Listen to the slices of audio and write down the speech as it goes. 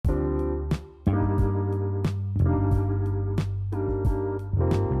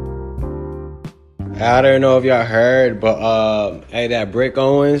I don't know if y'all heard, but hey, that Brick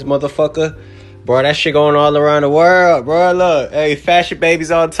Owens motherfucker, bro, that shit going all around the world, bro. Look, hey, fashion babies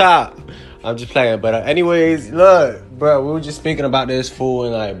on top. I'm just playing, but anyways, look, bro, we were just speaking about this fool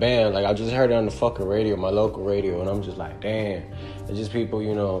and like, bam, like I just heard it on the fucking radio, my local radio, and I'm just like, damn, it's just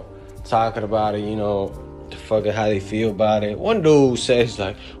people, talking about it, fucking how they feel about it. One dude says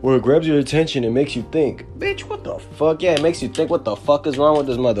like, well, it grabs your attention and makes you think. Bitch, what the fuck? Yeah, it makes you think. What the fuck is wrong with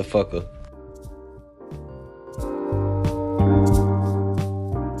this motherfucker?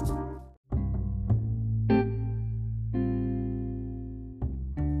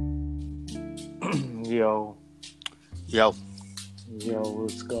 Yo,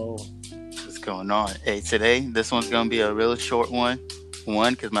 let's go. what's going on? Hey, today, this one's going to be a real short one.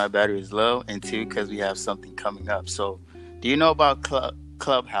 One, because my battery is low, and two, because we have something coming up. So, do you know about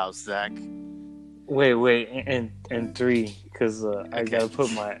ClubHouse, Zach? Wait, and three, because I got to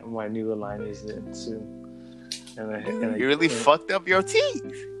put my new aligners in soon. You really fucked up your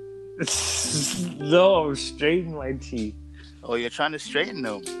teeth. No, I'm straightening my teeth. Oh, you're trying to straighten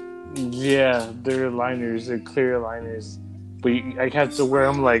them. Yeah, they're aligners. They're clear aligners. But I have to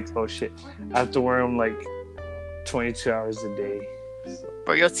wear them I have to wear them 22 hours a day. So.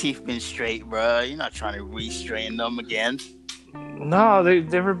 Bro, your teeth been straight, bro. You're not trying to re-straighten them again. No, they've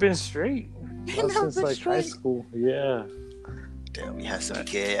never been straight. Since high school. Yeah. Damn, we have some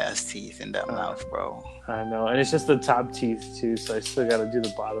gay-ass teeth in that mouth, bro. I know. And it's just the top teeth, too, so I still got to do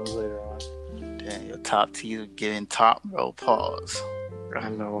the bottoms later on. Damn, your top teeth are getting top, bro. Pause. I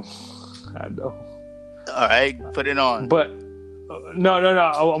know. All right, put it on. But no.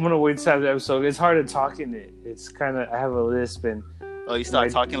 I'm gonna wait to have the episode. It's hard to talk in it. It's kind of I have a lisp and. Oh, you start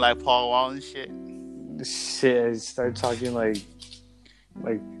talking like Paul Wall and shit. Shit, I start talking like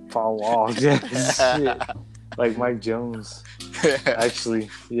Paul Wall. Yeah, shit. Like Mike Jones. Actually,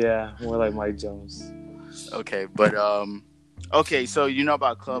 yeah, more like Mike Jones. Okay, but okay, so you know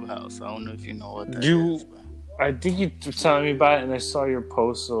about ClubHouse. I don't know if you know what that is. I think you were telling me about it, and I saw your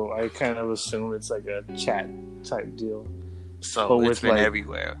post, so I kind of assume it's like a chat type deal. So it's been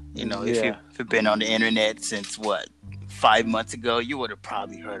everywhere. If you've been on the internet since 5 months ago, you would have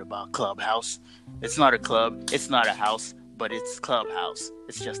probably heard about ClubHouse. It's not a club, it's not a house, but it's ClubHouse.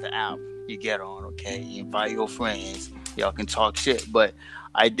 It's just an app you get on, okay? You invite your friends, y'all can talk shit. But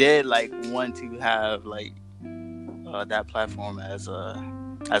I did want to have that platform as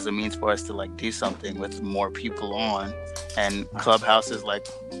a means for us to do something with more people on, and ClubHouse is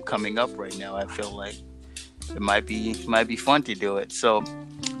coming up right now. I feel like it might be fun to do it. So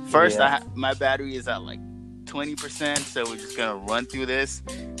first, my battery is at 20%, so we're just gonna run through this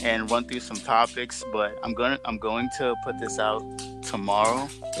and run through some topics. But I'm going to put this out tomorrow,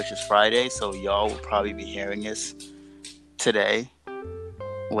 which is Friday. So y'all will probably be hearing this today.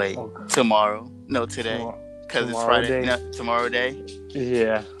 Wait, tomorrow? No, today. Because it's Friday, tomorrow day.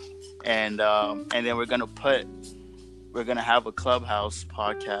 Yeah. And then we're gonna have a ClubHouse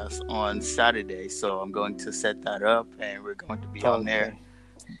podcast on Saturday. So I'm going to set that up, and we're going to be on there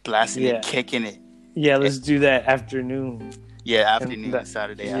blasting it, kicking it. Yeah, let's do that afternoon. Yeah, afternoon,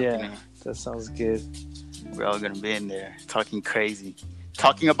 Saturday afternoon. That sounds good. We're all gonna be in there talking crazy,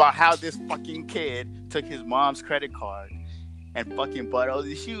 talking about how this fucking kid took his mom's credit card and fucking bought all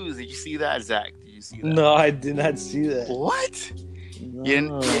these shoes. Did you see that, Zach? No, I did not see that. What?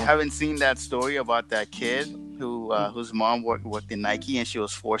 No. You haven't seen that story about that kid whose mom worked in Nike, and she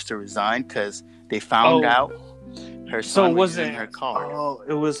was forced to resign because they found out her son was using her card. Oh,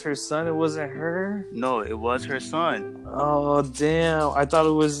 it was her son. It wasn't her. No, it was her son. Oh damn! I thought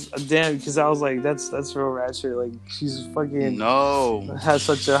it was because I was like, that's real ratchet. She's fucking has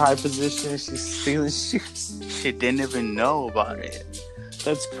such a high position. She's stealing shoes. She didn't even know about it.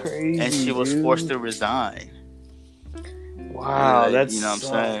 That's crazy. And she was forced to resign. Wow, that's what I'm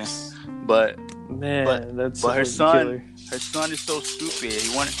saying. But her son is so stupid.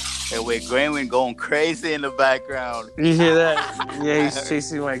 He wanted. Hey, wait, Graham going crazy in the background. You hear that? Yeah, he's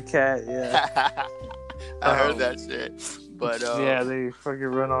chasing my cat. Yeah, I heard that shit. But they fucking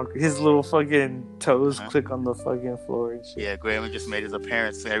run on his little fucking toes, click on the fucking floor and shit. Yeah, Graham just made his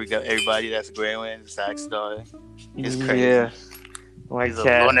appearance. So everybody that's Graham, Zach's daughter, is crazy. Yeah. He's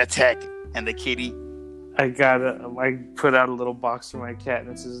a lunatic, and the kitty. I put out a little box for my cat,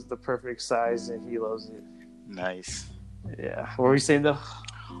 and this is the perfect size, and he loves it. Nice. Yeah. What were you saying though?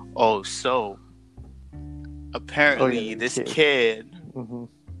 Oh, so apparently this kid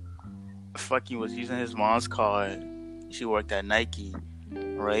fucking was using his mom's card. She worked at Nike,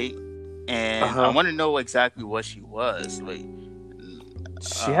 right? And I want to know exactly what she was.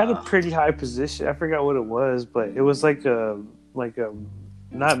 She had a pretty high position. I forgot what it was, but it was like a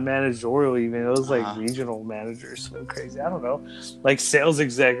not managerial even. It was like regional manager, something crazy. I don't know, like sales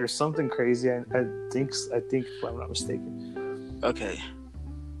exec or something crazy. I think if I'm not mistaken. Okay.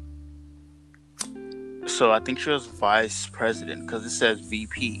 So I think she was vice president because it says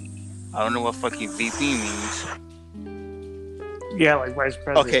VP. I don't know what fucking VP means. Yeah, like vice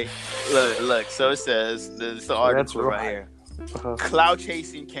president. Okay, look. So it says this article right here. Uh-huh. Cloud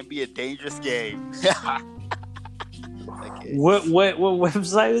chasing can be a dangerous game. Okay. What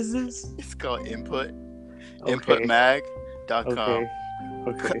website is this? It's called inputmag.com.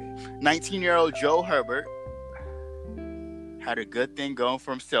 Okay. 19-year-old Joe Herbert had a good thing going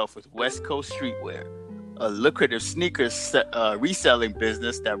for himself with West Coast Streetwear, a lucrative sneakers reselling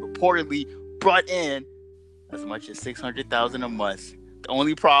business that reportedly brought in as much as $600,000 a month. The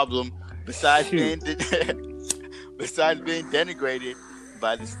only problem, besides being denigrated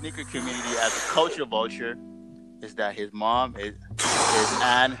by the sneaker community as a culture vulture, is that his mom is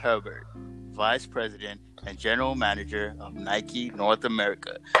Ann Herbert, vice president and general manager of Nike North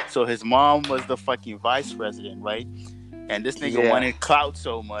America. So his mom was the fucking vice president, right? And this nigga wanted clout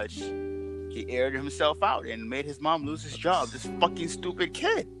so much, he aired himself out and made his mom lose his job. This fucking stupid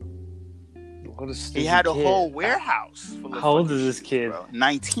kid. What a stupid He had a kid. whole warehouse full of How old is this kid? Bro.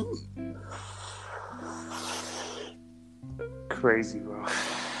 19. Crazy, bro.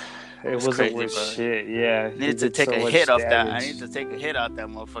 It wasn't worth shit. Yeah. I need to take a hit off that. I need to take a hit out that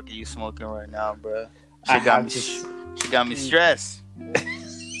motherfucker you smoking right now, bro. She got me stressed.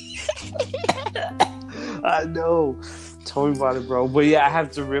 I know. Tell me about it, bro. But yeah, I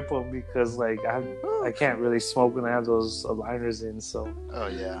have to rip them because like I can't really smoke when I have those aligners in. So oh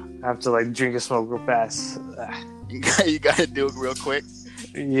yeah, I have to like drink and smoke real fast. You gotta do it real quick.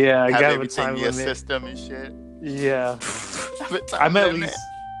 Yeah, I got a time in your limit. system and shit. Yeah, I'm at least.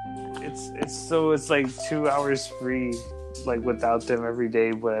 It's like 2 hours free, like without them every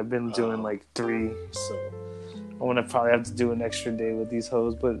day. But I've been doing like 3, so I want to probably have to do an extra day with these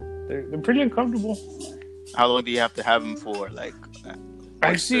hoes. But they're pretty uncomfortable. How long do you have to have them for? Like,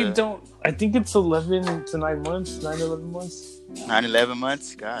 actually, I think it's 11 to 9 months, 11 months. 11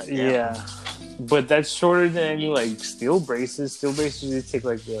 months? God damn. Yeah. But that's shorter than any, like, steel braces. Steel braces usually take,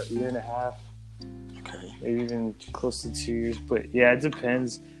 like, a year and a half. Okay. Maybe even close to 2 years. But, yeah, it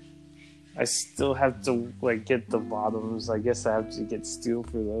depends. I still have to, like, get the bottoms. I guess I have to get steel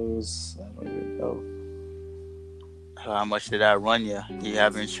for those. I don't even know. How much did that run you? Do you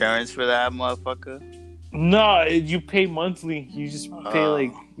have insurance for that, motherfucker? No, you pay monthly. You just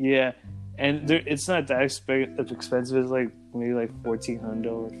pay and it's not that expensive. It's like maybe like $1,400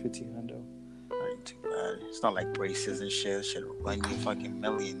 or $1,500. Ain't too bad. It's not like braces and shit. Should run you fucking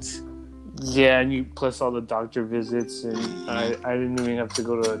millions. Yeah, and you plus all the doctor visits, and I didn't even have to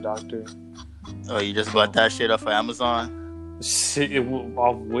go to a doctor. Oh, you just bought that shit off of Amazon? Shit, I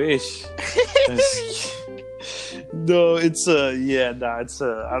wish. No, it's I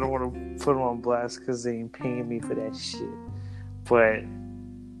don't want to put them on blast because they ain't paying me for that shit. But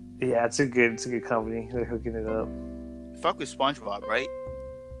yeah, it's a good company. They're hooking it up. Fuck with SpongeBob, right?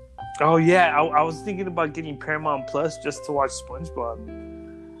 Oh yeah, I was thinking about getting Paramount Plus just to watch SpongeBob.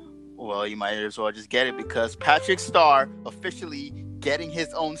 Well, you might as well just get it because Patrick Star officially getting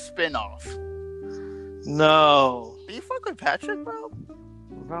his own spinoff. No. Do you fuck with Patrick, bro?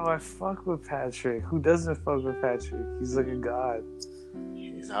 Bro, I fuck with Patrick. Who doesn't fuck with Patrick? He's like a god.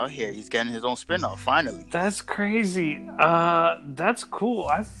 He's out here. He's getting his own spinoff, finally. That's crazy. That's cool.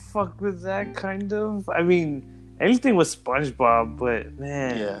 I fuck with that kind of. I mean, anything with SpongeBob, but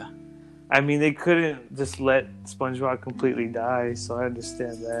man. Yeah. I mean, they couldn't just let SpongeBob completely die, so I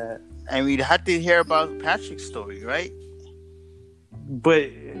understand that. And we had to hear about Patrick's story, right?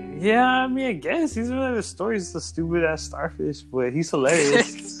 But yeah, I mean, I guess he's really the story. He's a stupid ass starfish, but he's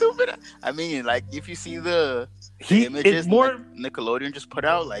hilarious. Stupid. I mean, like if you see the images Nickelodeon just put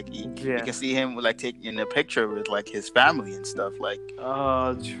out, like you can see him like taking a picture with like his family and stuff. Like,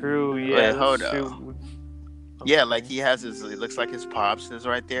 oh, true. Yeah, wait, hold up. Okay. Yeah, like he has his. It looks like his pops is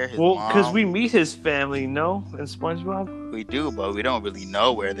right there. His mom. Because we meet his family, no, in SpongeBob. We do, but we don't really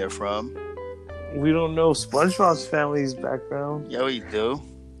know where they're from. We don't know SpongeBob's family's background. Yeah, we do.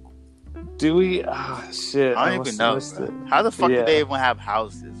 Do we? Ah, shit. I don't even know. How the fuck do they even have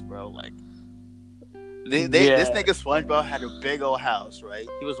houses, bro? Like, this nigga SpongeBob had a big old house, right?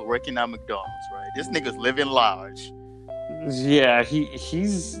 He was working at McDonald's, right? This nigga's living large. Yeah,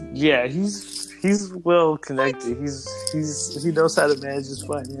 he's well connected. He knows how to manage his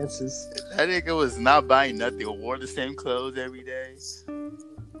finances. That nigga was not buying nothing or wore the same clothes every day.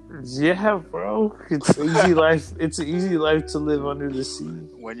 Yeah, bro. It's easy life. It's an easy life to live under the sea.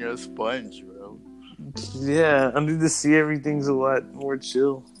 When you're a sponge, bro. Yeah, under the sea, everything's a lot more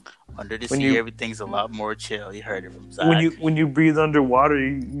chill. Under the sea, everything's a lot more chill. You heard it from Zach. When you breathe underwater,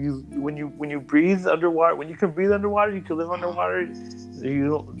 when you breathe underwater, when you can breathe underwater, you can live underwater.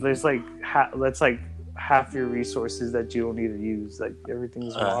 There's like that's like half your resources that you don't need to use. Like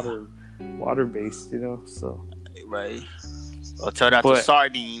everything's water based, you know. So right. Well, tell that to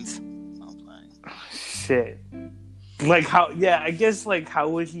sardines. I'm playing. Shit. Like how? Yeah, I guess like how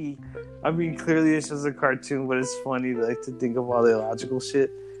would he? I mean, clearly it's just a cartoon, but it's funny like to think of all the illogical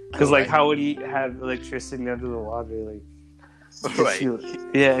shit. Because like, how would he have electricity under the water? Like, right?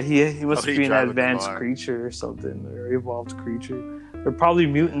 He must be an advanced creature or something, or evolved creature. They're probably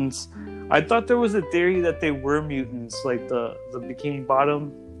mutants. I thought there was a theory that they were mutants, like the Bikini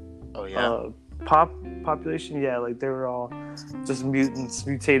Bottom. Oh yeah. Population, yeah, like they were all just mutants,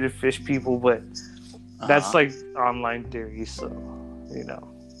 mutated fish people, but that's like online theory, so you know.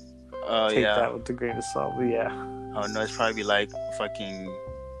 Take that with a grain of salt, but yeah. Oh no, it's probably like fucking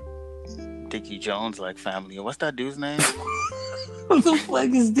Dickie Jones, like family. What's that dude's name? What the fuck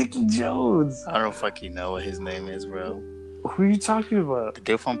is Dickie Jones? I don't fucking know what his name is, bro. Who are you talking about? The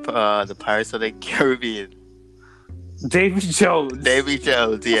dude from the Pirates of the Caribbean. Davy Jones. Davy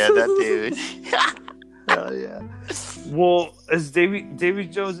Jones, yeah, that dude. Hell yeah. Well, as Davy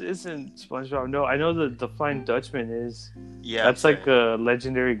Jones isn't SpongeBob. No, I know the Flying Dutchman is. Yeah, that's like a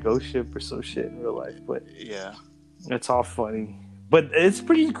legendary ghost ship or some shit in real life. But yeah, it's all funny. But it's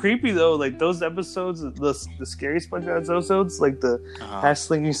pretty creepy though. Like those episodes, the scary SpongeBob episodes, like the hash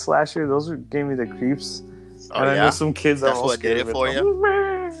slinging slasher. Those gave me the creeps. Oh, and I know some kids that's what did it for you.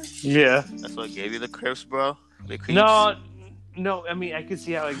 Yeah, that's what gave you the creeps, bro. The creeps. No. I mean, I could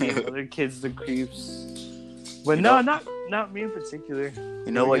see how it gave other kids the creeps, but not me in particular.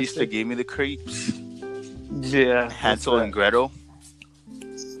 You know what used to give me the creeps? Yeah, Hansel and Gretel.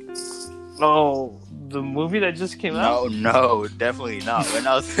 Oh, the movie that just came out? No, definitely not. When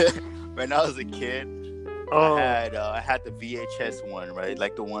I was a kid, I had the VHS one, right?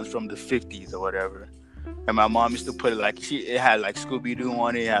 Like the ones from the 50s or whatever. And my mom used to put it like it had like Scooby Doo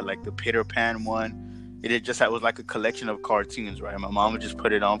one, it had like the Peter Pan one. It was like a collection of cartoons, right? My mom would just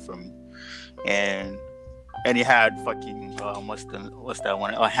put it on for me, and it had fucking what's that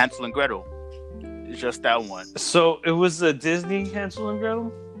one? Hansel and Gretel. It's just that one. So it was a Disney Hansel and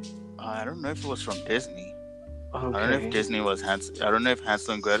Gretel. I don't know if it was from Disney. Okay. I don't know if Disney was Hansel. I don't know if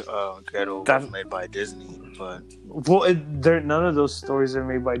Hansel and Gretel was made by Disney, but none of those stories are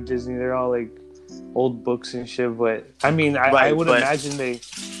made by Disney. They're all like old books and shit. But I mean, I would imagine they,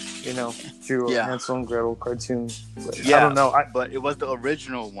 drew a Hansel and Gretel cartoon. But I don't know. But it was the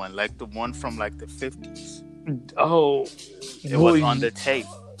original one, like the one from like the 50s. Oh, it was on the tape.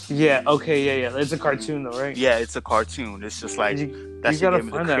 Yeah. Okay. Yeah. It's a cartoon, though, right? Yeah, it's a cartoon. It's just like you gotta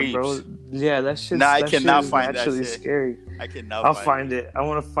find that, bro. Yeah, that shit. I cannot find that. Actually, scary. I cannot. I'll find it. I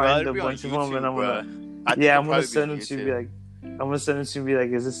want to find a bunch of them, and I'm gonna send them to you. Be like, I'm gonna send it to you. Be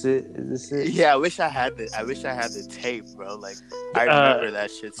like, is this it? Is this it? Yeah, I wish I had the tape, bro. Like, I remember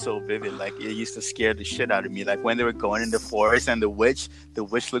that shit so vivid. Like, it used to scare the shit out of me. Like when they were going in the forest and the witch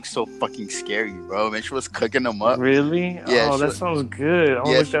looked so fucking scary, bro. And she was cooking them up. Really? Yeah. Oh, that sounds good.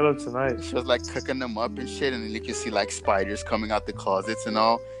 I'll look that up tonight. She was like cooking them up and shit, and then you can see like spiders coming out the closets and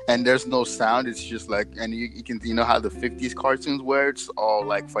all. And there's no sound. It's just like, and you can how the 50s cartoons were. It's all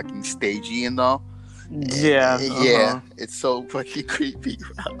like fucking stagey and all. Yeah. Yeah. It's so fucking creepy,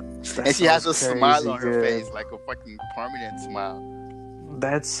 bro. And she has a smile on her face, like a fucking permanent smile.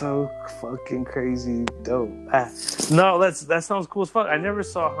 That's so fucking crazy dope. No, that sounds cool as fuck. I never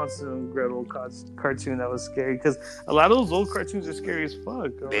saw a Hansel and Gretel cartoon that was scary, because a lot of those old cartoons are scary as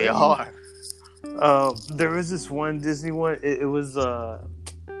fuck. Right? They are. There was this one Disney one. It was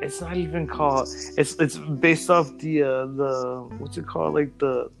it's not even called. It's based off the what's it called? Like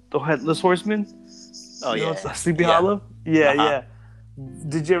the Headless Horseman. Oh yeah, Sleepy Hollow. Yeah, yeah.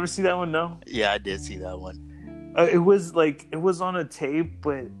 Did you ever see that one? No. Yeah, I did see that one. It was on a tape,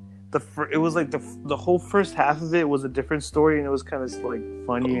 but it was like the whole first half of it was a different story, and it was kind of like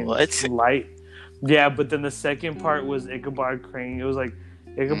funny and light. Yeah, but then the second part was Ichabod Crane. It was like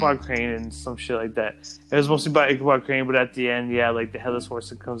Ichabod Crane and some shit like that. It was mostly about Ichabod Crane, but at the end, like the Headless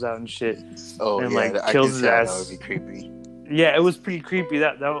Horseman comes out and shit. Oh, and kills his ass. That would be creepy. Yeah, it was pretty creepy.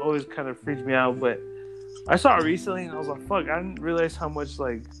 That always kind of freaked me out, but I saw it recently and I was like, fuck, I didn't realize how much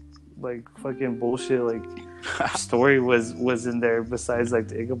like fucking bullshit like story was in there besides like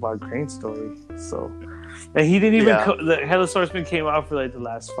the Ichabod Crane story. So, and he didn't even the Headless Horseman came out for like the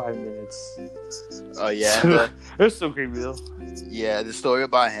last 5 minutes. Oh yeah, it was so creepy though. Yeah, the story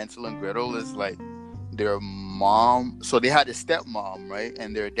about Hansel and Gretel is like they're mom. So they had a stepmom, right,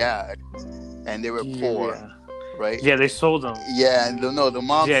 and their dad, and they were poor, right? Yeah, they sold them. Yeah, and the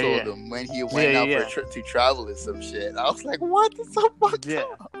mom sold them when he went out for a trip to travel and some shit. I was like, what? It's so fucked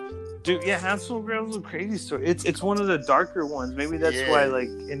up. Dude, Hansel and Gretel's a crazy story. It's one of the darker ones. Maybe that's why like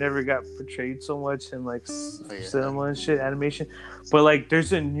it never got portrayed so much in like cinema and shit, animation. But like,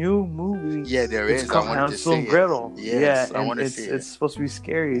 there's a new movie. Yeah, there is. It's called Hansel and Gretel. Yes, I want to see it. It's supposed to be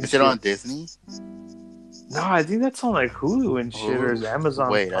scary. Is it on Disney? No, I think that's on like Hulu and shit, or Amazon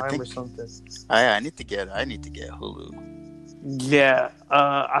Prime or something. I need to get Hulu. Yeah,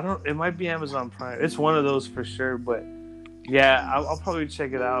 I don't. It might be Amazon Prime. It's one of those for sure. But yeah, I'll probably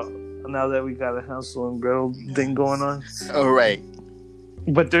check it out now that we got a Hansel and Gretel thing going on. Oh right.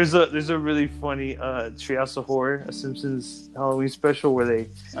 But there's a really funny Treehouse of Horror, a Simpsons Halloween special where they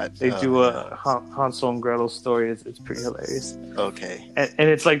do a Hansel and Gretel story. It's pretty hilarious. Okay. And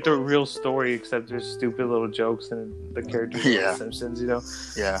it's like the real story, except there's stupid little jokes and the characters of the Simpsons, you know?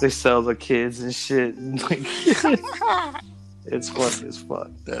 Yeah. They sell the kids and shit. Like, it's funny as fuck.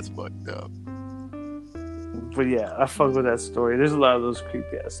 That's fucked up. But yeah, I fuck with that story. There's a lot of those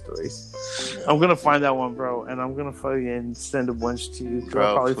creepy ass stories. Yeah. I'm gonna find that one, bro, and I'm gonna fucking send a bunch to you. Bro,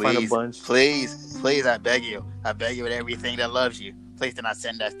 I'll probably please, find a bunch. Please, I beg you with everything that loves you. Please do not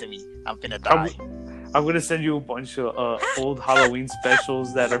send that to me. I'm gonna die. I'm gonna send you a bunch of old Halloween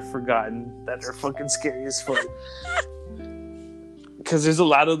specials that are forgotten, that are fucking scary as fuck. Because there's a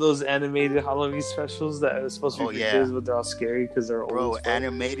lot of those animated Halloween specials that are supposed to be for kids, but they're all scary because they're old. Bro,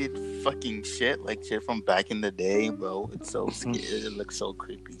 animated fucking shit, like shit from back in the day, bro. It's so scary. It looks so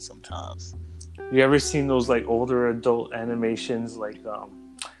creepy sometimes. You ever seen those like older adult animations, like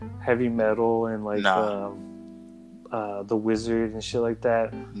Heavy Metal and like The Wizard and shit like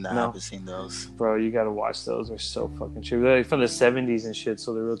that? No, I haven't seen those. Bro, you gotta watch those. They're so fucking trippy. They're like from the 70s and shit,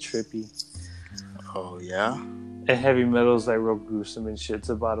 so they're real trippy. Oh yeah. And Heavy Metal is like real gruesome and shit. It's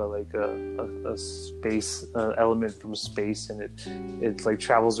about a space element from space, and it like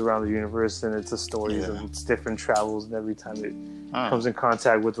travels around the universe, and it's a story of its different travels, and every time it comes in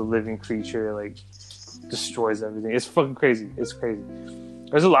contact with a living creature, it like destroys everything. It's fucking crazy. It's crazy.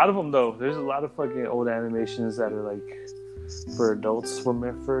 There's a lot of them though. There's a lot of fucking old animations that are like for adults. Were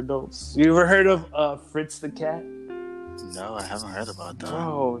meant for adults. You ever heard of Fritz the Cat? No, I haven't heard about that.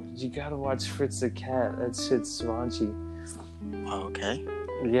 Bro, you gotta watch Fritz the Cat. That shit's raunchy. Oh, okay.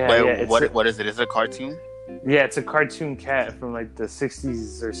 Yeah. Wait, what is it? Is it a cartoon? Yeah, it's a cartoon cat from like the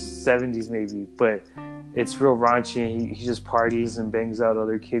 60s or 70s maybe, but it's real raunchy, and he just parties and bangs out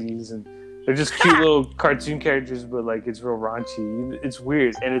other kitties, and they're just cute little cartoon characters, but like it's real raunchy. It's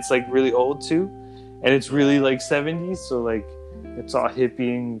weird, and it's like really old too, and it's really like 70s, so like it's all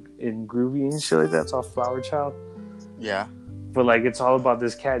hippie and groovy and shit like that. It's all Flower Child. Yeah. But like it's all about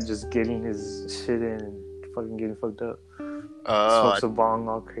this cat just getting his shit in and fucking getting fucked up. Smokes a bong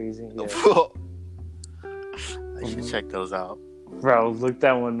all crazy. Yeah. I should check those out. Bro, look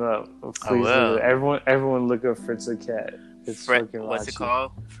that one up. Please. Everyone look up Fritz the Cat. It's fucking what's it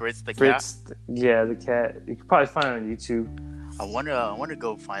called? Fritz the Cat? Yeah, the cat. You can probably find it on YouTube. I wanna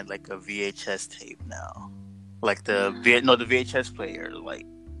go find like a VHS tape now. Like the VHS player, like.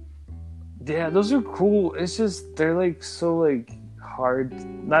 Yeah, those are cool. It's just they're like so like hard.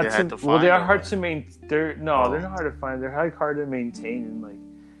 They are hard to maintain. They're not hard to find. They're like hard to maintain, and like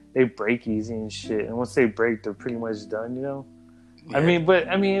they break easy and shit. And once they break, they're pretty much done. You know. Yeah. I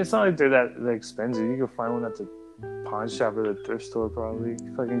mean, it's not like they're that expensive. You can find one at the pawn shop or the thrift store, probably.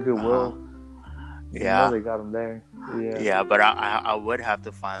 Fucking Goodwill. Yeah, they got them there. Yeah. Yeah, but I would have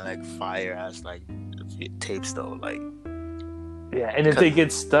to find like fire ass like tapes though, like. Yeah, and if they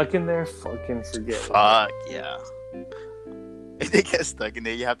get stuck in there, fucking forget it. Fuck, yeah. If they get stuck in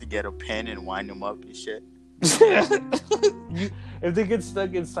there, you have to get a pen and wind them up and shit. If they get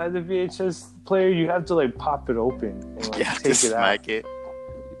stuck inside the VHS player, you have to like pop it open and like take it smack out. It.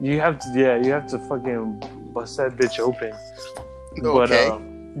 You have to fucking bust that bitch open. Okay.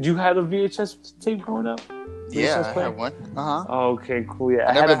 But you had a VHS tape growing up? Yeah, I had one. Oh, okay, cool. Yeah,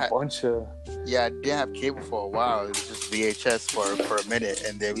 I had a bunch of. Yeah, I didn't have cable for a while. It was just VHS for a minute,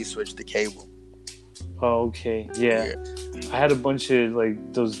 and then we switched to cable. Oh, okay. Yeah. I had a bunch of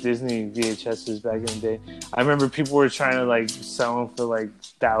like those Disney VHSs back in the day. I remember people were trying to like sell them for like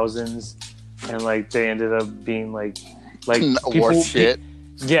thousands, and like they ended up being like worth shit.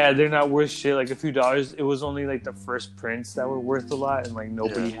 Yeah, they're not worth shit. Like a few dollars. It was only like the first prints that were worth a lot, and like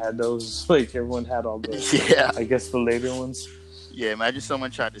nobody had those. Like everyone had all the. I guess the later ones. Yeah, imagine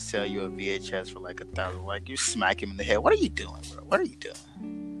someone tried to sell you a VHS for like $1,000. Like you smack him in the head. What are you doing, bro? What are you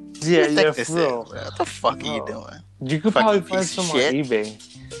doing? Yeah, for real. What the fuck are you doing? You could probably find some on eBay.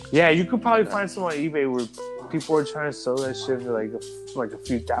 Yeah, you could probably find some on eBay people are trying to sell that shit for like a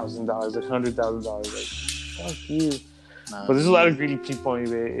few $1,000s, like $100,000. Like, fuck you. But there's a lot of greedy people on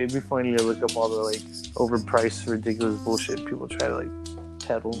eBay. It'd be funny to look up all the like overpriced, ridiculous bullshit people try to like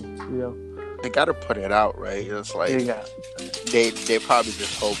peddle. You know, they gotta put it out, right? It's like they probably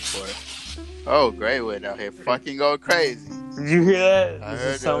just hope for it. Oh, Greywood out here fucking going crazy. You hear that? I This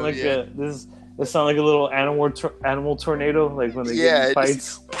heard sound it, like this sound like a little animal tornado, like when they get in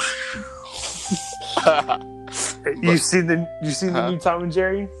fights. You seen the new Tom and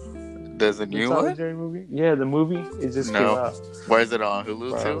Jerry? There's a new one? Tom and Jerry movie? Yeah, the movie. It just came out. Where is it on?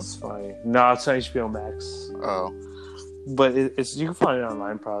 Hulu too? It's funny. No, it's on HBO Max. Oh, but it's you can find it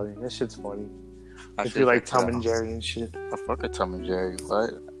online probably. That shit's funny. If you like Tom and Jerry and shit. I fuck with Tom and Jerry.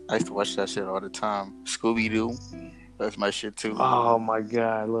 What? I used to watch that shit all the time. Scooby Doo. That's my shit too. Oh my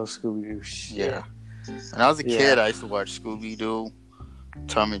god, I love Scooby Doo. Yeah. When I was a kid, I used to watch Scooby Doo,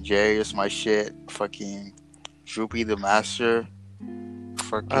 Tom and Jerry. It's my shit. Fucking Droopy the Master.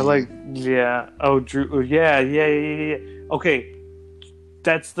 Fucking. I like. Yeah. Oh, Drew. Yeah. Okay,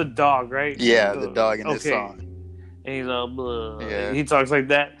 that's the dog, right? Yeah, the dog in this song. And he's he talks like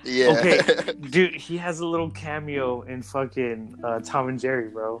that. Yeah. Okay, dude, he has a little cameo in fucking Tom and Jerry,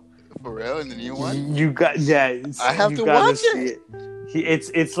 bro. For real, in the new one? You got I have to watch it.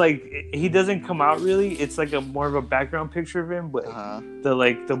 It's like he doesn't come out really. It's like a more of a background picture of him, but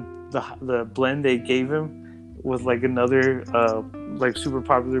the blend they gave him with like another like super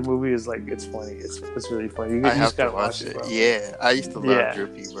popular movie is like it's funny. It's really funny. You just gotta watch it, bro. Yeah, I used to love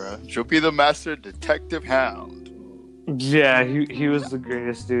Droopy, bro. Droopy the Master Detective Hound. Yeah, he was the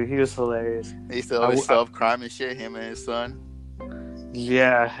greatest, dude. He was hilarious. He used to always solve crime and shit. Him and his son.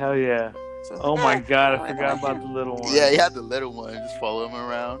 Yeah, hell yeah. So, oh my god, I forgot about the little one. Yeah, he had the little one. Just follow him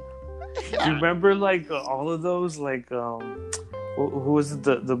around. Do you remember like all of those? Like, who was it?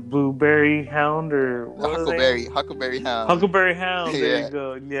 The Blueberry Hound or Huckleberry Hound. Huckleberry Hound. There you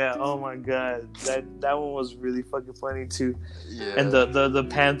go. Yeah. Oh my god, that one was really fucking funny too. Yeah. And the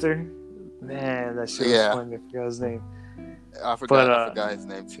Panther. Man, that shit was funny. I forgot his name. I forgot his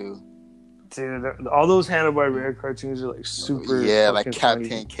name too. Dude, all those Hanna-Barbera cartoons are like super. Yeah, like Captain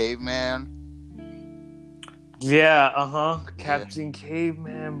funny. Caveman. Yeah, Captain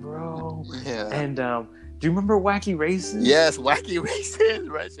Caveman, bro. Yeah. And do you remember Wacky Races? Yes, Wacky Races,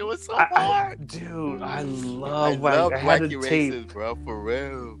 right? It was so hard. Dude, I love Wacky Races, bro, for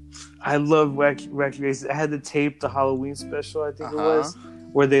real. I love Wacky Races. I had the tape, the Halloween special, I think it was.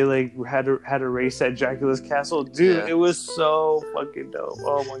 Where they like had a race at Dracula's castle, dude. It was so fucking dope.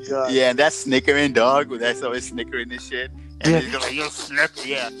 Oh my god. Yeah, and that snickering dog, that's always snickering and shit. And he's like, "You're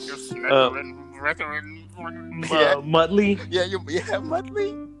snickering, you're snickering, Muttley. Yeah,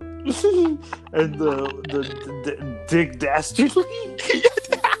 Muttley. And the Dick Dastardly.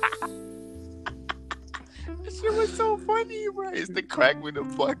 That shit was so funny, bro. It's to crack me the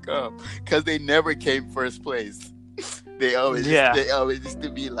fuck up because they never came first place. They always used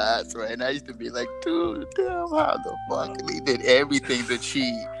to be last, right? And I used to be like, dude, damn, how the fuck they did everything to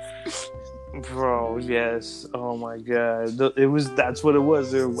cheat, bro? Yes. Oh my god, that's what it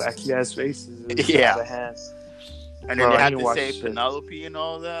was. They were wacky ass races. Yeah. And then they had to say Penelope and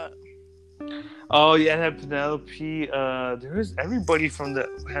all that. Oh yeah, they had Penelope. There was everybody from the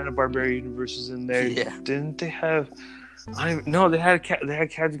Hanna-Barbera universes in there. Yeah. Didn't they have? They had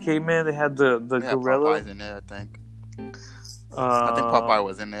Captain Caveman. They had the gorilla. Popeye's in there, I think. I think Popeye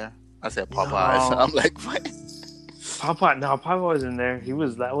was in there. I said Popeye, so I'm like, what? Popeye was in there.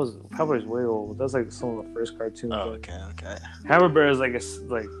 Popeye's way old. That was like some of the first cartoons. Oh, okay. Hanna-Barbera is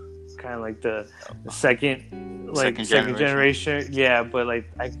like kind of like the second generation. Yeah, but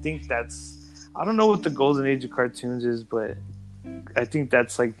like I think I don't know what the golden age of cartoons is, but I think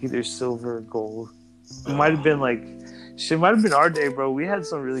that's like either silver or gold. It might have been like. Shit might have been our day, bro. We had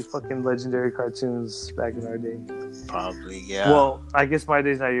some really fucking legendary cartoons back in our day. Probably, yeah. Well, I guess my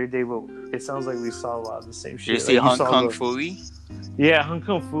day's not your day, but it sounds like we saw a lot of the same shit. Did you see Hong Kong Phooey? Yeah, Hong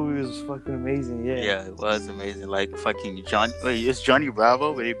Kong Phooey was fucking amazing, yeah. Yeah, it was amazing. Like, fucking it's Johnny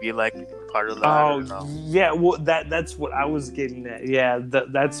Bravo? Would it be like part of that? Oh, yeah, well, that's what I was getting at. Yeah,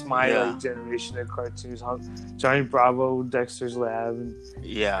 that's my like, generation of cartoons. Johnny Bravo, Dexter's Lab, and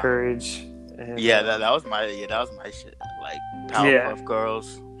Courage. And, that was my shit. Like Powerpuff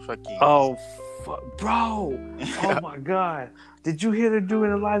Girls, fucking. Oh, bro! Oh my god! Did you hear they're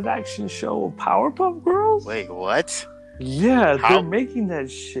doing a live action show of Powerpuff Girls? Wait, what? Yeah, they're making that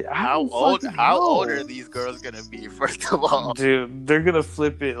shit. How old are these girls gonna be? First of all, dude, they're gonna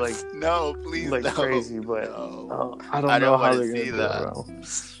flip it like crazy. But I don't know how they're gonna do that. Bro.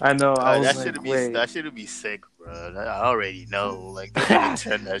 I know. That should be sick, bro. bro. I already know. Like, they need to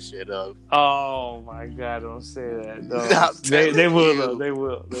turn that shit up. Oh my god! Don't say that. No, They will though. They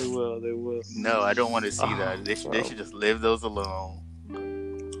will. No, I don't want to see that. They should just leave those alone.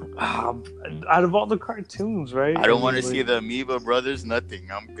 Out of all the cartoons, right? I don't want to see the Amoeba Brothers. Nothing.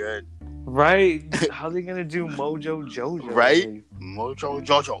 I'm good. Right? How are they gonna do Mojo Jojo? Right? Like, Mojo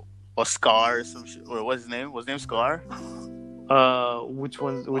Jojo or Scar or some shit. Or what's his name? What's his name? Scar? Which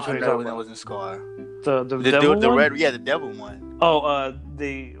one? Which one? No, that wasn't Scar. The devil the one? red. Yeah, the devil one. Oh,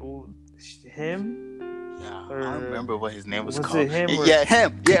 him. Yeah, I don't remember what his name was called. It him? Yeah,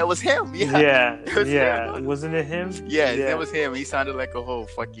 him. Yeah, it was him. Yeah. Him. Wasn't it him? Yeah, it was him. He sounded like a whole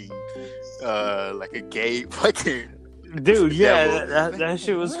fucking, like a gay fucking. Dude, that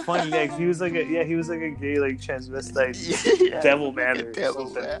shit was funny. Like he was like a gay like transvestite devil man or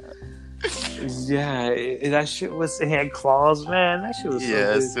something. Yeah, that shit was. He had claws, man. That shit was.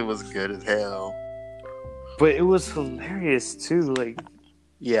 Yes, so good. It was good as hell. But it was hilarious too. Like,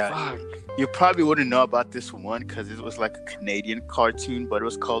 yeah, you probably wouldn't know about this one because it was like a Canadian cartoon, but it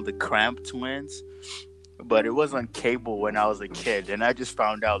was called the Cramp Twins. But it was on cable when I was a kid, and I just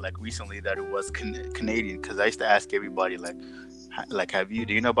found out like recently that it was Canadian because I used to ask everybody like do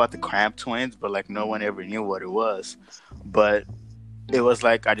you know about the Cramp Twins? But like no one ever knew what it was. But it was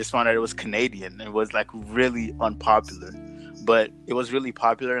like I just found out it was Canadian. It was like really unpopular, but it was really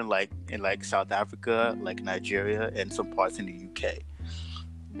popular in South Africa, like Nigeria, and some parts in the UK.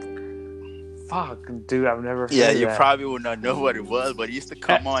 Fuck, dude, I've never heard you that. probably would not know what it was, but it used to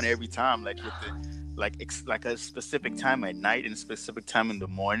come on every time, like with the like a specific time at night and a specific time in the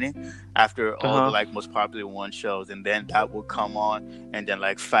morning after all the like most popular one shows, and then that would come on, and then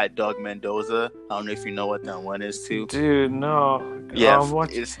like Fat Dog Mendoza. I don't know if you know what that one is too. Dude, no. Yeah,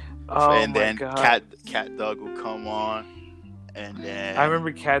 and then God. Cat Dog would come on, and then I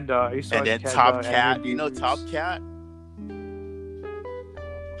remember Cat Dog. And then Top Cat. Do you know Top Cat?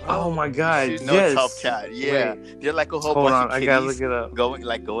 Oh my god! You know yes. Top Cat. Yeah, they're like a whole Hold bunch on, of I kitties gotta look it up.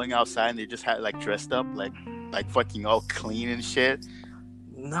 going outside, and they just had like dressed up like fucking all clean and shit.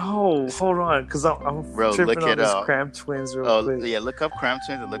 No, hold on, because I'm tripping look on it this up. Cramp Twins real quick. Yeah, look up Cramp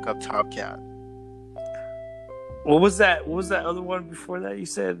Twins and look up Top Cat. What was that? What was that other one before that? You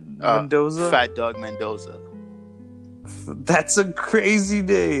said Mendoza. Fat Dog Mendoza. That's a crazy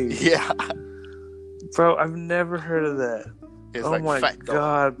name. Yeah, bro, I've never heard of that. It's oh like my Fat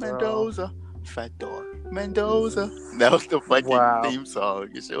god, Dog bro. Mendoza, Fat Dog Mendoza. That was the fucking theme song.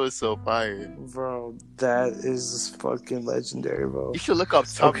 It was so fire, bro. That is fucking legendary, bro. You should look up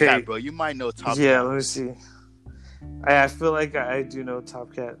Top Cat, bro. You might know Top Cat. Yeah, let me see. I feel like I do know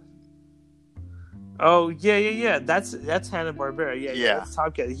Top Cat. Oh yeah. That's Hanna-Barbera. Yeah. That's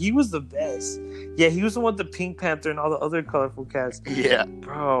Top Cat. He was the best. Yeah, he was the one with the Pink Panther and all the other colorful cats. Yeah,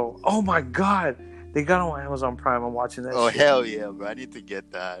 bro. Oh my god. They got on Amazon Prime. I'm watching that. Oh, shit. hell yeah, bro. I need to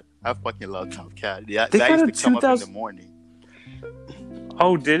get that. I fucking love Top Cat. Yeah, they that used to come up in the morning.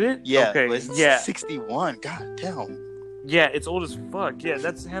 Oh, did it? Yeah. Okay. It's 61. God damn. Yeah, it's old as fuck. Yeah,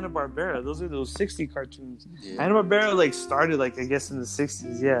 that's Hanna-Barbera. Those are those 60 cartoons. Yeah. Hanna-Barbera like started like I guess in the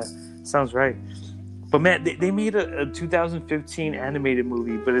 60s. Yeah, sounds right. But man, they made a 2015 animated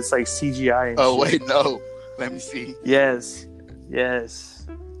movie, but it's like CGI and shit. Wait, no. Let me see. Yes.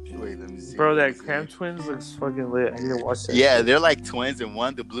 Wait, let me see. Bro, that Cramp Twins looks fucking lit. I need to watch that. Yeah, shit. They're like twins, and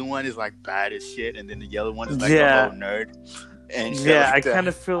the blue one is like bad as shit, and then the yellow one is like a whole nerd. And yeah, I kind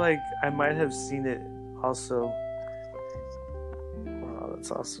of feel like I might have seen it also. Wow, that's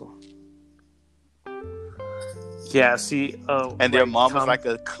awesome. Yeah, see, and their mom was like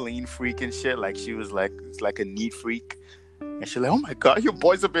a clean freak and shit. Like she was like a neat freak. And she's like, oh my god, your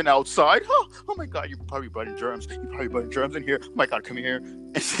boys have been outside? Huh? Oh my god, you probably brought in germs. You probably brought in germs in here. Oh my god, come here.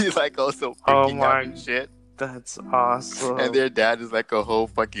 And she's like also freaking out and shit. That's awesome. And their dad is like a whole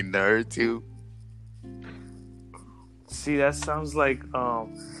fucking nerd too. See, that sounds like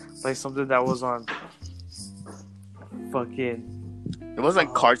something that was on fucking. It was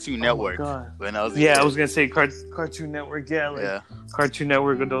on Cartoon Network when I was. I was gonna say Cartoon Network. Yeah, Cartoon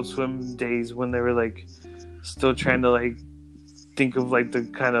Network, Adult Swim days when they were like still trying to like think of like the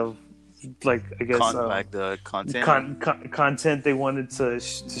kind of like I guess like the content content they wanted to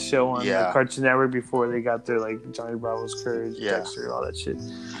show on the Cartoon Network before they got their like Johnny Bravo's Courage, Dexter, all that shit.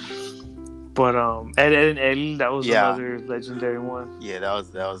 But Ed and Eddie, that was another legendary one. Yeah,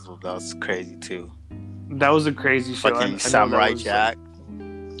 that was crazy too. That was a crazy show. Fucking Samurai Jack.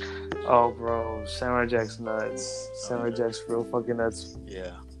 Oh, bro, Samurai Jack's nuts. Samurai Jack's real fucking nuts.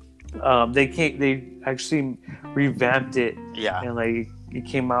 Yeah. They actually revamped it. Yeah. And like it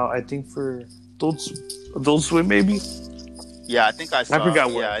came out, I think for Adult Swim maybe. Yeah, I think I saw. I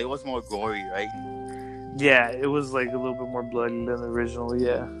forgot what. Yeah, it was more gory, right? Yeah, it was like a little bit more bloody than the original.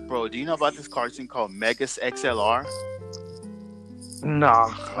 Yeah. Bro, do you know about this cartoon called Megas XLR? Nah,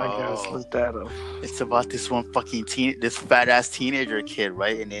 I gotta look that up. It's about this one fucking this fat ass teenager kid,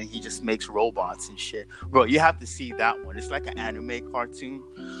 right? And then he just makes robots and shit. Bro, you have to see that one. It's like an anime cartoon,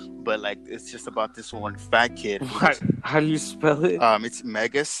 but like it's just about this one fat kid. How do you spell it? It's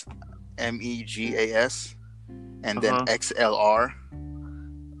Megas, Megas, and then XLR.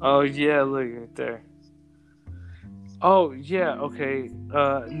 Oh yeah, look right there. Oh yeah, okay.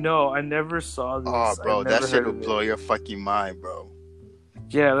 No, I never saw this. Oh, bro, that shit will blow your fucking mind, bro.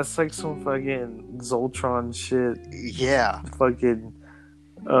 Yeah, that's like some fucking Zoltron shit. Yeah. Fucking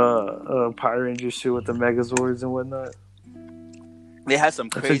Power Ranger shit with the Megazords and whatnot. They had some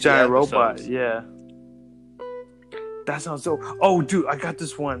crazy It's a giant episodes. robot, yeah. That sounds so... Oh, dude, I got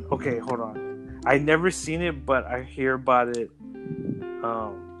this one. Okay, hold on. I never seen it, but I hear about it.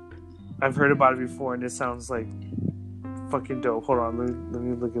 I've heard about it before, and it sounds like fucking dope. Hold on, let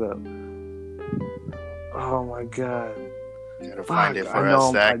me look it up. Oh my god. You gotta find it for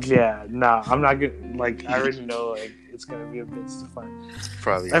us, Zach. Yeah, nah, I'm not gonna, like, I already know, like, it's gonna be a bitch to find.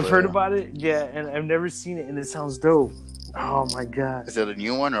 Probably. I've heard about it, yeah, and I've never seen it, and it sounds dope. Oh my god. Is it a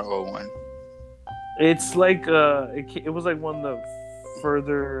new one or old one? It's like, it was like one of the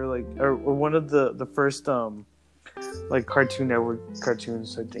further, like, or one of the first, like, Cartoon Network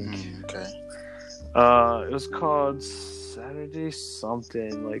cartoons, I think. Okay. It was called Saturday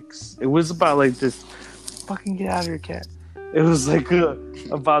something, like, it was about, like, this, fucking get out of here, cat. It was like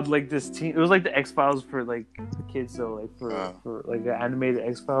about like this teen. It was like the X-Files for like kids, though, like for like the animated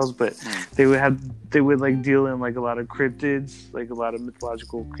X-Files. But they would like deal in like a lot of cryptids, like a lot of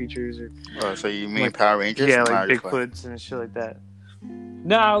mythological creatures. Or so you mean like, Power Rangers? Yeah, like Bigfoots and shit like that.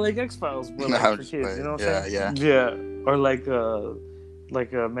 No, like X-Files, but like, for kids. You know what I'm saying? Yeah. Or like a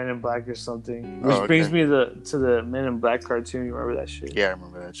Men in Black or something. Which brings me to the Men in Black cartoon. You remember that shit? Yeah, I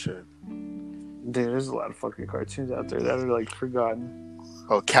remember that shit. Dude, there's a lot of fucking cartoons out there that are like forgotten.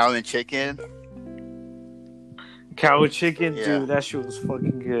 Oh, Cow and Chicken. Cow and Chicken, yeah. Dude, that shit was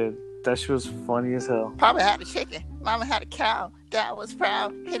fucking good. That shit was funny as hell. Papa had a chicken, Mama had a cow. Dad was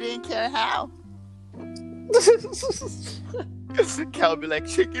proud, he didn't care how. Cow would be like,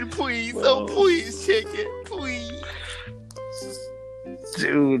 chicken, please, oh please, chicken, please.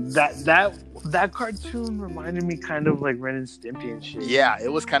 Dude, that cartoon reminded me kind of like Ren and Stimpy and shit. Yeah,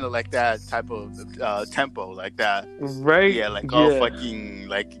 it was kind of like that type of tempo, like that. Right? Yeah, like all fucking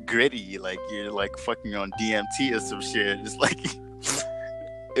like gritty, like you're like fucking on DMT or some shit. It's like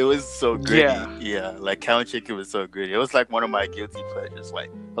it was so gritty. Yeah, like Cow and Chicken was so gritty. It was like one of my guilty pleasures. Like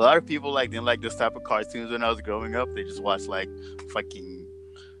a lot of people like didn't like this type of cartoons when I was growing up. They just watched like fucking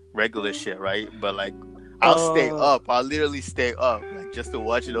regular shit, right? But like I'll stay up. I'll literally stay up, like just to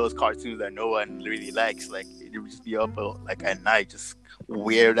watch those cartoons that no one really likes. Like it would just be up like at night, just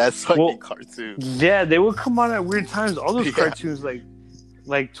weird ass fucking cartoons. Yeah, they would come on at weird times. All those cartoons, like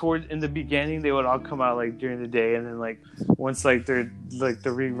towards in the beginning, they would all come out like during the day, and then like once like they're like the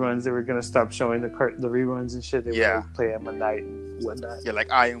reruns, they were gonna stop showing the reruns and shit. They would like, play them at night and whatnot. Yeah,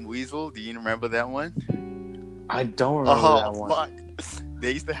 like I Am Weasel. Do you remember that one? I don't remember that one. Fuck.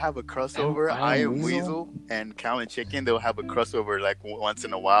 They used to have a crossover. I Am Weasel and Cow and Chicken. They'll have a crossover like once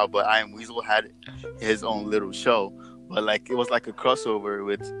in a while. But I Am Weasel had his own little show. But like it was like a crossover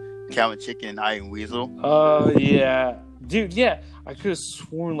with Cow and Chicken and I Am Weasel. Oh yeah, dude. Yeah, I could have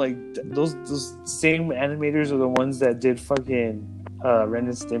sworn like those same animators are the ones that did fucking Ren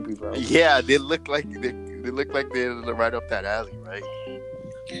and Stimpy, bro. Yeah, they look like they're right up that alley, right?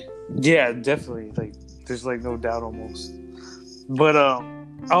 Yeah, definitely. Like there's like no doubt almost. But I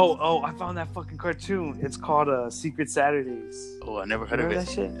found that fucking cartoon. It's called Secret Saturdays. Oh, I never heard of it. That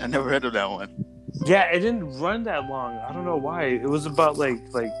shit? I never heard of that one. Yeah, it didn't run that long. I don't know why. It was about like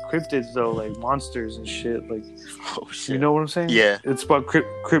cryptids though, like monsters and shit. Like, oh shit, you know what I'm saying? Yeah, it's about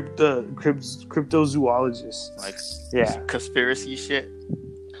cryptozoologists. Like, conspiracy shit.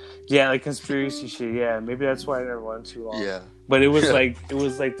 Yeah, like conspiracy shit. Yeah, maybe that's why I never went too long. Yeah, but it was like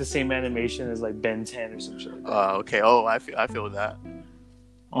the same animation as like Ben 10 or some shit. Okay. Oh, I feel that.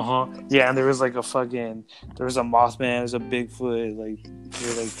 Yeah, and there was like a Mothman, there's a Bigfoot. Like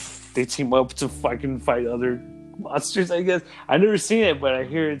they team up to fucking fight other monsters. I guess I never seen it, but I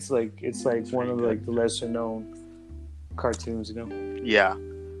hear it's like one of like the lesser known cartoons. You know? Yeah.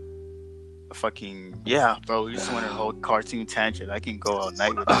 Fucking yeah, bro. We just went on a whole cartoon tangent. I can go all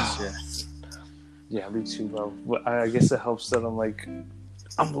night with this shit. Yeah, me too, bro. But I guess it helps that I'm a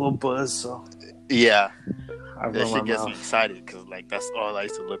little buzzed, so yeah. That shit gets me excited because like that's all I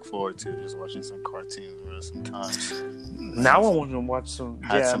used to look forward to, just watching some cartoons sometimes. Now I want to watch some.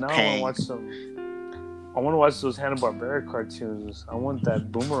 I want to watch I want to watch those Hanna-Barbera cartoons. I want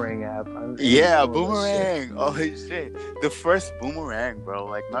that Boomerang app. Yeah, Boomerang. Oh shit, the first Boomerang, bro.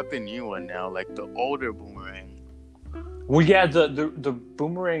 Like not the new one now, like the older Boomerang. Well, yeah, the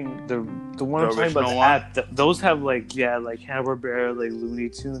Boomerang, the one I'm talking about, the app. Those have like Hanna-Barbera, like Looney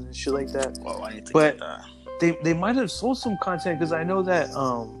Tunes and shit like that. Oh, I need to get that. They might have sold some content because I know that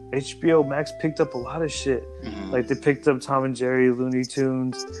HBO Max picked up a lot of shit. Mm-hmm. Like they picked up Tom and Jerry, Looney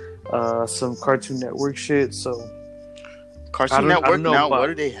Tunes, some Cartoon Network shit. So Cartoon Network now, what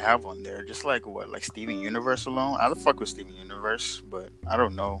do they have on there? Just like what, like Steven Universe alone? I don't fuck with Steven Universe, but I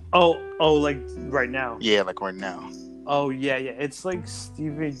don't know. Oh, like right now? Yeah, like right now. Oh yeah. It's like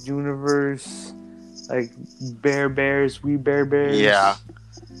Steven Universe, like Bear Bears, We Bear Bears. Yeah,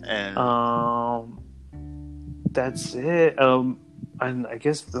 and that's it. And I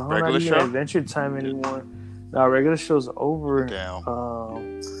guess not even Adventure Time anymore. No, regular show's over. Damn.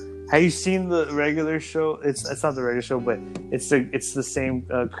 Have you seen the regular show? It's not the regular show, but it's the same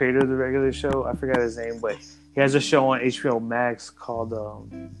creator of the regular show. I forgot his name, but he has a show on HBO Max called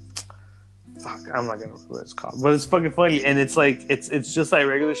fuck, I'm not gonna remember what it's called, but it's fucking funny, and it's like it's just like a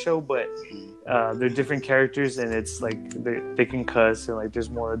regular show, but they're different characters, and it's like they can cuss, and like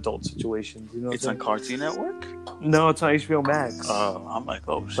there's more adult situations. You know, it's on Cartoon Network. No, it's on HBO Max. Oh, I'm like,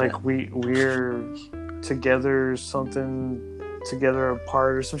 oh shit. Like we're together, together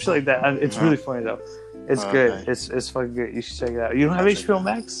apart, or some shit like that. It's really funny though. It's good. It's fucking good. You should check it out. You don't have HBO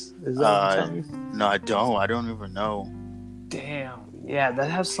Max? Is that what you're telling me? No, I don't. I don't even know. Damn. Yeah, they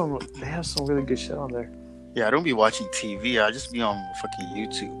have some really good shit on there. Yeah, I don't be watching TV. I just be on fucking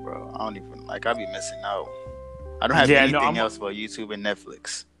YouTube, bro. I don't even I be missing out. I don't have anything else but YouTube and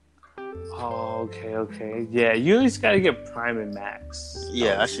Netflix. Oh, okay. Yeah, you at least gotta get Prime and Max.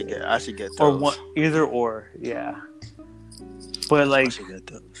 Yeah, I should get those. Or one, either or. Yeah. But like, I should get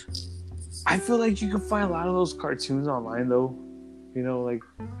those. I feel like you can find a lot of those cartoons online though. You know, like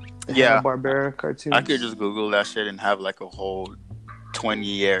Hanna-Barbera cartoons. I could just Google that shit and have like a whole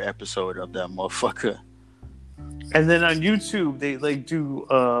 20-year episode of that motherfucker. And then on YouTube, they like do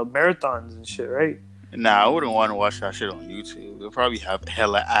marathons and shit, right? Nah, I wouldn't want to watch that shit on YouTube. They'll probably have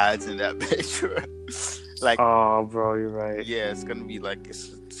hella ads in that picture. Like, oh, bro, you're right. Yeah, it's gonna be like it's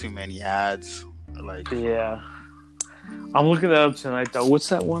too many ads. Like, yeah. I'm looking that up tonight though. What's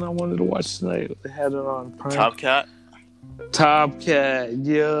that one I wanted to watch tonight? They had it on Prime. Top Cat.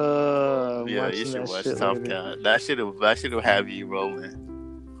 Yeah. Yeah, you should watch Top Cat. That shit'll have you rolling.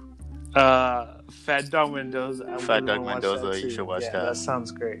 Fat Dog Mendoza. You should watch that. That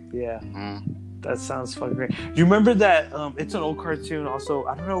sounds great. Yeah. Mm-hmm. That sounds fucking great. You remember that? It's an old cartoon. Also,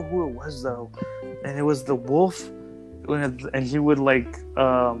 I don't know who it was though, and it was the wolf. And he would like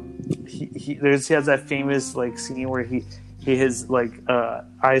he has that famous like scene where his like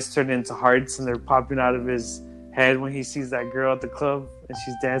eyes turn into hearts and they're popping out of his head when he sees that girl at the club and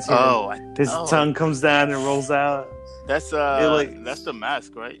she's dancing. His tongue comes down and rolls out. That's that's The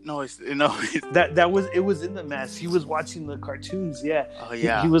Mask, right? No, it's it was in The Mask. He was watching the cartoons. Yeah. Oh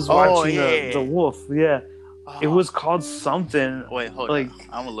yeah. He was watching the wolf. Yeah. Oh. It was called something. Wait, hold on.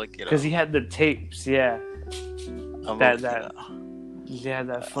 I'm gonna look it up because he had the tapes. Yeah. That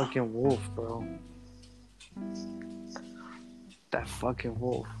fucking wolf, bro. That fucking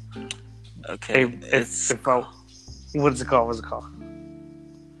wolf. Okay. What's it called?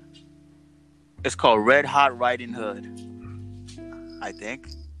 It's called Red Hot Riding Hood, I think.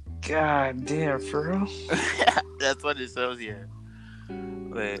 God damn, for real? That's what it says here.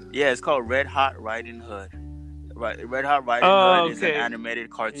 But yeah, it's called Red Hot Riding Hood. Right, Red Hot Riding Hood is an animated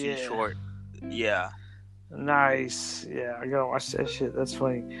cartoon short. Yeah. Nice. Yeah, I gotta watch that shit. That's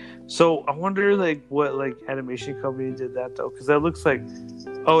funny. So I wonder like what like animation company did that though, because that looks like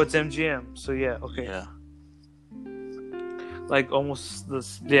it's MGM. So yeah, okay. Yeah. Like almost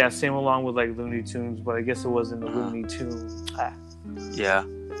same along with like Looney Tunes, but I guess it wasn't a Looney Tunes. Yeah.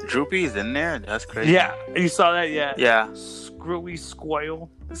 Droopy is in there. That's crazy. Yeah, you saw that? Yeah. Yeah. Screwy Squoil.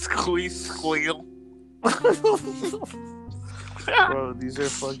 Squeal. Bro, these are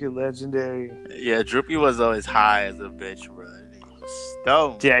fucking legendary. Yeah, Droopy was always high as a bitch, bro. He was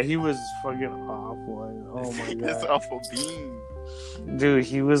stoned. Yeah, he was fucking off one. Oh my god. He was off a beam. Dude,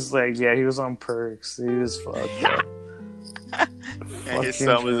 he was like, he was on perks. He was fucked up. And his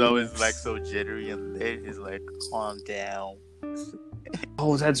son was always like so jittery and lit. He's like, calm down.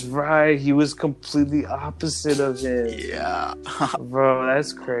 Oh, that's right. He was completely opposite of him. Yeah. Bro,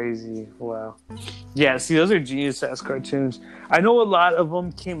 that's crazy. Wow. Yeah, see, those are genius ass cartoons. I know a lot of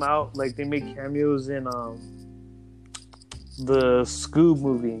them came out, like they made cameos in the Scoob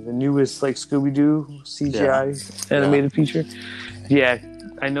movie, the newest like Scooby-Doo CGI animated feature. Yeah,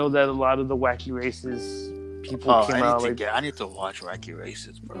 I know that a lot of the Wacky Races people came out like. I need to watch Wacky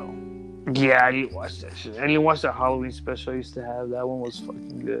Races, bro. Yeah, I need to watch that shit. I need to watch that Halloween special I used to have. That one was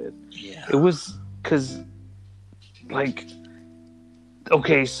fucking good. Yeah. It was because, like,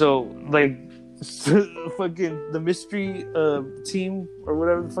 okay, so like, fucking the mystery team or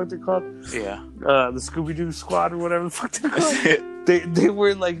whatever the fuck they're called. Yeah. The Scooby Doo Squad or whatever the fuck they're called. they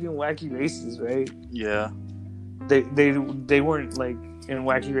were like in Wacky Races, right? Yeah. They weren't like in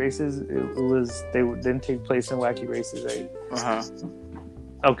Wacky Races. It was they didn't take place in Wacky Races, right?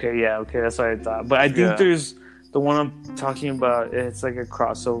 Okay, yeah, okay, that's what I thought. But I think there's the one I'm talking about. It's like a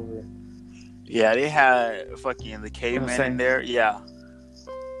crossover. Yeah, they had fucking the caveman in there. Yeah,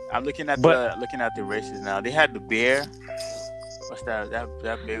 I'm looking at the races now. They had the bear. What's that?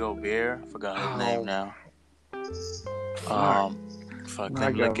 That big old bear. I forgot his name now. Fuck. I'm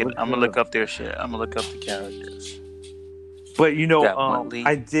gonna look up their shit. I'm gonna look up the characters. But you know,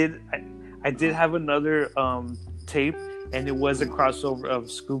 I did have another tape. And it was a crossover of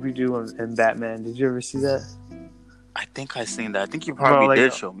Scooby-Doo and Batman. Did you ever see that? I think I seen that. I think you probably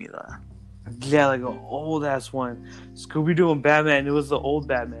did show me that. Yeah, like an old-ass one. Scooby-Doo and Batman. It was the old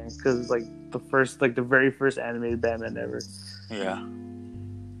Batman. Because, like, the very first animated Batman ever. Yeah.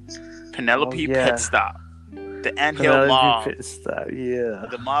 Penelope Pit Stop. The Anthill Mob. Pit Stop, yeah.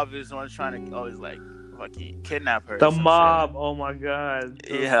 The mob is the one trying to always, like, fucking kidnap her. The mob. Shit. Oh, my God.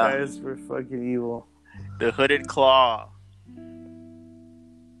 Those guys were fucking evil. The Hooded Claw.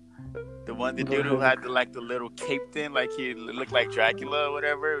 The dude who had the little cape thing, like he looked like Dracula or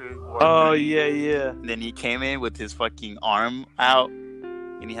whatever. Oh, yeah. And then he came in with his fucking arm out,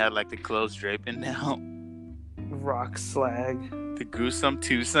 and he had like the clothes draping down. Rock Slag. The Gruesome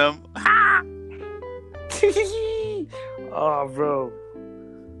Twosome. Oh, bro.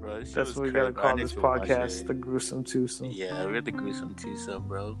 That's what we gotta call this podcast, the Gruesome Twosome. Yeah, we're the Gruesome Twosome,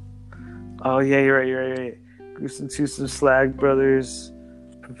 bro. Oh, yeah, you're right. Gruesome Twosome, Slag Brothers,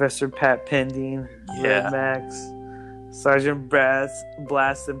 Professor Pat Pending, Red Max, Sergeant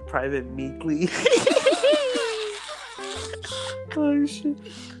Blast, and Private Meekly. Oh, shit.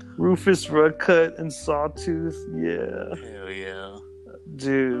 Rufus Rudcut and Sawtooth, yeah. Hell yeah.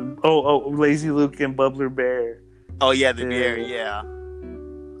 Dude. Oh, Lazy Luke and Bubbler Bear. Oh, yeah, the bear, yeah.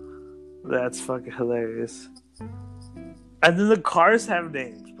 That's fucking hilarious. And then the cars have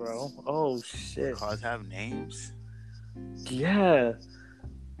names, bro. Oh, shit. Cars have names? Yeah.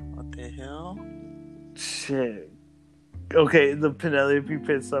 What the hell? Shit. Okay, the Penelope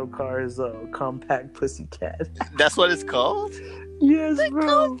Pit Stop car is a Compact Pussycat. That's what it's called? Yes, the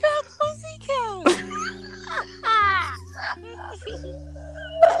bro. Compact Pussycat.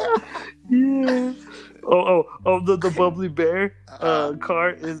 Yeah. Oh, the Bubbly Bear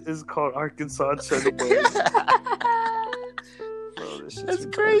car is called Arkansas Cheddar Boys. Bro, that's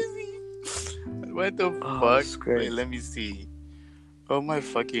crazy. What the fuck? Wait, let me see. Oh my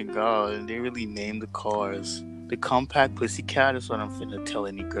fucking god, they really named the cars. The Compact Pussycat is what I'm finna tell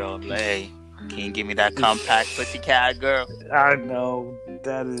any girl. Like, hey, can you give me that Compact Pussycat, girl? I know.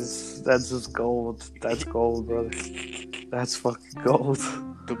 That's just gold. That's gold, brother. That's fucking gold.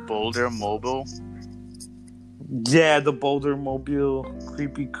 The Boulder Mobile? Yeah, the Boulder Mobile.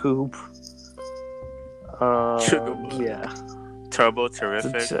 Creepy Coupe. Yeah. Turbo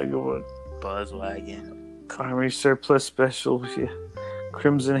Terrific. Buzzwagon. Army Surplus Special. Yeah.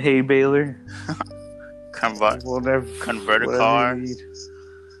 Crimson Hay Baler. Converter car.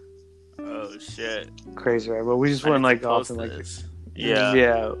 Oh shit. Crazy, right? But we just went like off in like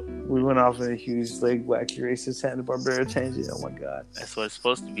we went off in a huge like Wacky Racist Hanna-Barbera tangent. Oh my god. That's what it's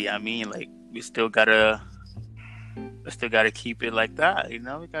supposed to be. I mean, like we still gotta keep it like that, you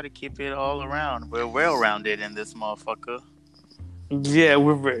know? We gotta keep it all around. We're well-rounded in this motherfucker. Yeah,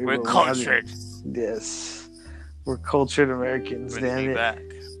 we're cultured. Yes. We're cultured Americans, Brings me back.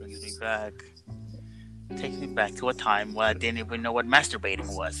 Takes me back to a time where I didn't even know what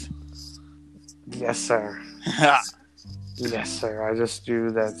masturbating was. Yes, sir. Yes, sir. I just do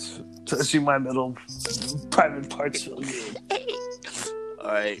that. Touching my middle private parts feel good.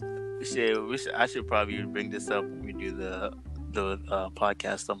 Alright. I should probably bring this up when we do the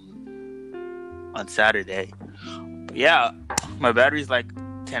podcast on Saturday. But yeah, my battery's like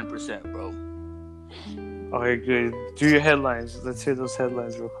 10%, bro. Okay, good. Do your headlines. Let's hear those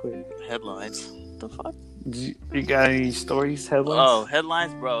headlines real quick. Headlines? What the fuck? You got any stories, headlines? Oh,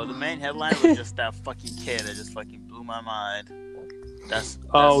 headlines, bro. The main headline was just that fucking kid that just fucking blew my mind. That's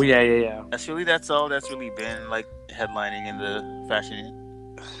yeah. That's all that's really been like headlining in the fashion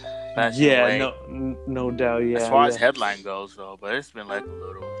yeah, way. No doubt, yeah. As far as headline goes, though, but it's been like a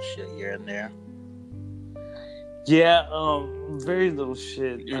little shit here and there. Yeah, very little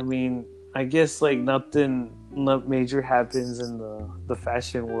shit. I mean, I guess like nothing major happens in the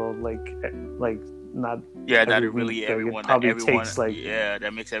fashion world, like not. Yeah, that every really week. everyone Like, that everyone takes like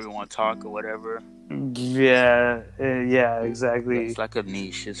that makes everyone talk or whatever. Yeah, yeah, exactly. It's like a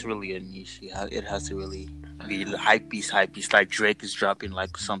niche. It's really a niche. Yeah, it has to really be hype beast. Like Drake is dropping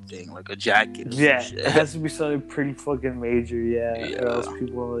like something like a jacket. Or some shit. It has to be something pretty fucking major. Yeah, or else people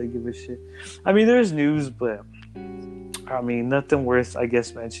don't really give a shit. I mean, there's news, but I mean, nothing worth, I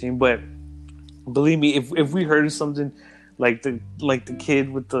guess, mentioning. But believe me, if we heard of something like the kid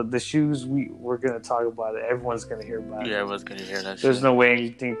with the shoes, we're gonna talk about it. Everyone's gonna hear about it. Yeah, everyone's gonna hear that. There's shit. no way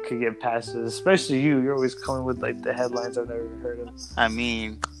anything could get past it, especially you. You're always coming with like the headlines I've never heard of. I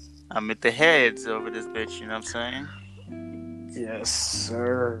mean, I'm at the heads over this bitch. You know what I'm saying? Yes,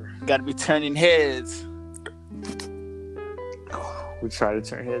 sir. Got to be turning heads. We try to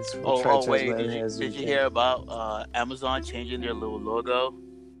turn heads. Wait! Did you hear about Amazon changing their little logo?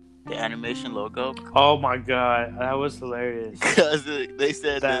 The animation logo. Oh my god, that was hilarious. Because they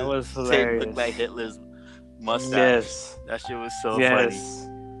said that was hilarious. It looked like Hitler's mustache. Yes, that shit was so funny.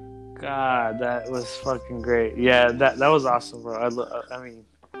 God, that was fucking great. Yeah, that was awesome, bro. I mean,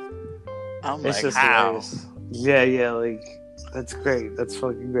 I'm it's like, just how? Hilarious. Yeah, like that's great. That's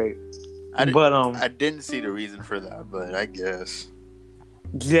fucking great. I didn't see the reason for that, but I guess.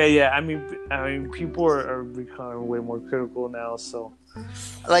 Yeah. I mean, people are becoming way more critical now, so.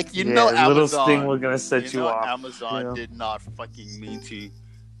 Like Amazon, little thing we're gonna set you off. Amazon did not fucking mean to.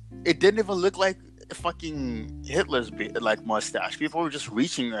 It didn't even look like fucking Hitler's like mustache. People were just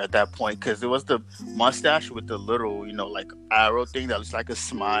reaching at that point because it was the mustache with the little like arrow thing that looks like a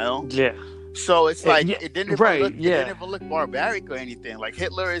smile. Yeah. So it's like it didn't even look. Yeah. It didn't even look barbaric or anything. Like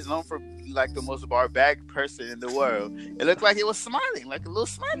Hitler is known for like the most barbaric person in the world. It looked like he was smiling, like a little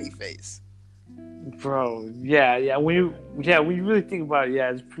smiley face. Bro, yeah. When you really think about it,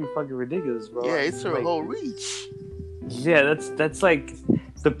 it's pretty fucking ridiculous, bro. Yeah, it's a whole reach. Yeah, that's like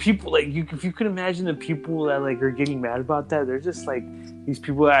the people like if you could imagine the people that like are getting mad about that, they're just like these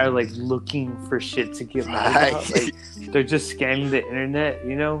people that are like looking for shit to get mad about. Like they're just scanning the internet,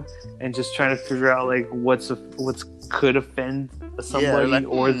 and just trying to figure out like what's could offend somebody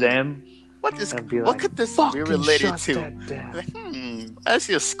or them. What could this be related to? I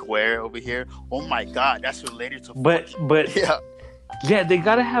see a square over here. Oh my god, that's related to. But they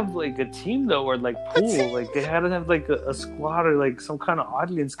gotta have like a team though, or like pool. Like they gotta have like a squad or like some kind of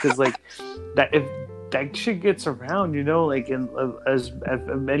audience, because like that if that shit gets around, like and as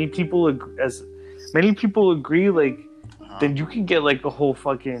many people agree, like then you can get like a whole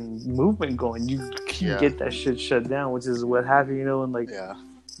fucking movement going. You can get that shit shut down, which is what happened, and like. Yeah.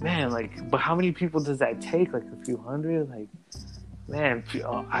 Man, like, but how many people does that take? Like a few hundred? Like, man,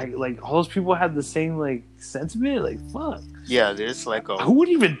 all those people have the same like sentiment. Like, fuck. Yeah, there's like who would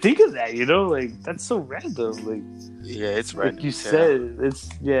even think of that? Like that's so random. Like, yeah, it's random. Like you said,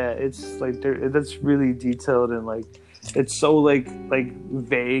 it's like that's really detailed and like it's so like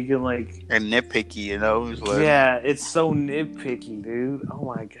vague and like nitpicky, Yeah, it's so nitpicky, dude.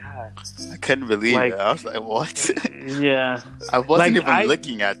 Oh my god, I couldn't believe it. I was like, what? Yeah, I wasn't even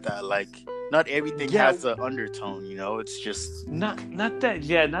looking at that. Like, not everything has an undertone, It's just not that.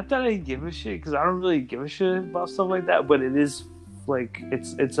 Yeah, not that I give a shit, because I don't really give a shit about stuff like that. But it is like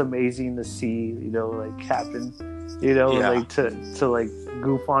it's amazing to see, like happen, like to like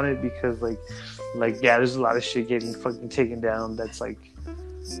goof on it, because like there's a lot of shit getting fucking taken down that's like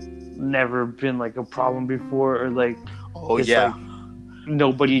never been like a problem before, or like like,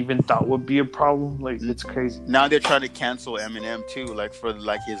 nobody even thought would be a problem. Like it's crazy. Now they're trying to cancel Eminem too, like for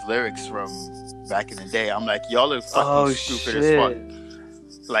like his lyrics from back in the day. I'm like, y'all are fucking stupid as fuck.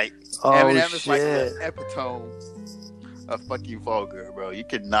 Like Eminem is like the epitome of fucking vulgar, bro. You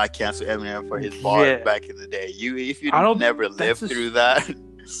could not cancel Eminem for his bars back in the day. If you never lived through that.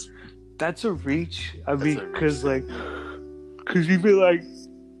 That's a reach. I mean, because you'd be like,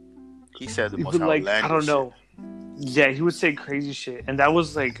 he said the most outlandish I don't know. Yeah, he would say crazy shit, and that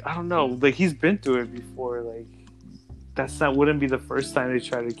was like, I don't know. Like he's been through it before. Like wouldn't be the first time they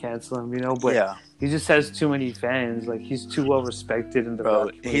try to cancel him, But he just has too many fans. Like he's too well respected in the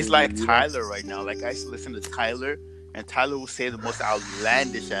bro. He's like Tyler right now. Like I used to listen to Tyler, and Tyler will say the most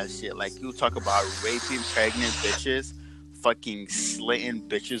outlandish ass shit. Like he'll talk about raping pregnant bitches. Fucking slitting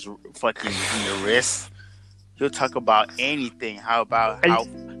bitches fucking in the wrist. He'll talk about anything. How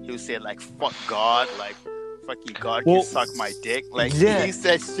he'll say like fuck God, like fucking God can suck my dick. Like he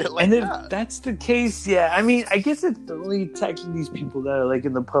said shit like that. And if that's the case, I mean, I guess it's only attacking these people that are like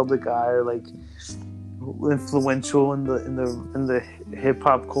in the public eye, or like influential in the hip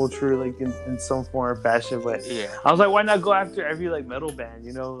hop culture, like in some form or fashion. But I was like, why not go after every like metal band,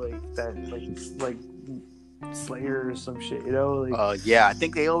 you know, like that, like Slayer or some shit, you know? Like, yeah, I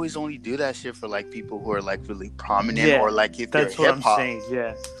think they always only do that shit for like people who are like really prominent, or like if that's you're what hip hop. I'm saying.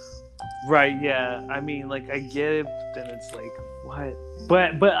 Yeah, right. Yeah, I mean, like I get it, but then it's like what?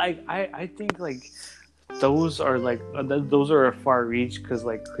 But I think like those are like those are a far reach, because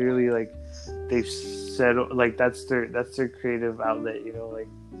like clearly like they've said like that's their creative outlet, you know, like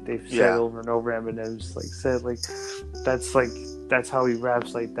they've said over and over. Eminem's like said like that's how he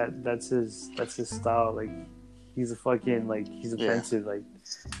raps, like that's his style, like he's a fucking like he's offensive, like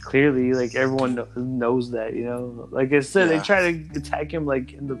clearly like everyone knows that, you know. Like I said, they try to attack him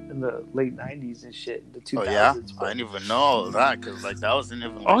like in the late 90s and shit, in the 2000s. I didn't even know that, because like that wasn't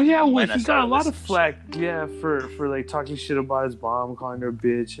even like, well, he got a lot of flack for like talking shit about his mom, calling her a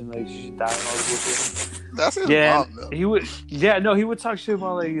bitch, and like she died and all this shit. That's his mom, though. He would talk shit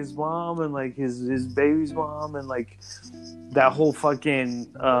about like his mom and like his baby's mom, and like that whole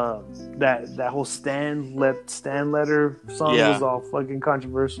fucking that whole Stan letter song was all fucking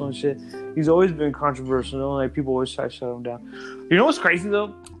controversial and shit. He's always been controversial, you know? Like people always try to shut him down. You know what's crazy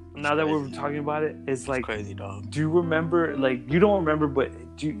though? Now that we're talking about it, it's like, crazy, dog. Do you remember? Like, you don't remember, but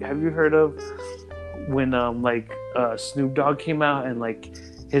have you heard of when Snoop Dogg came out, and like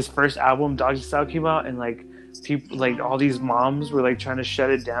his first album Doggy Style came out, and like people, like all these moms were like trying to shut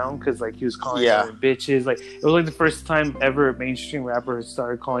it down because like he was calling women bitches. Like it was like the first time ever a mainstream rapper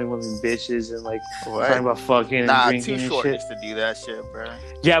started calling women bitches and like talking about fucking and drinking and shit. Too Short used to do that shit, bro.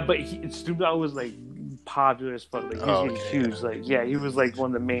 Yeah, but Snoop Dogg was like popular as fuck. Like he was huge. Like he was like one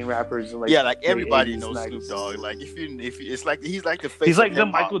of the main rappers. And, like like everybody knows Snoop Dogg. Like if you it's like he's like the face. He's like of the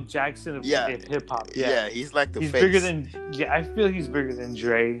hip-hop. Michael Jackson of hip hop. Yeah, he's like the he's face. Bigger than I feel he's bigger than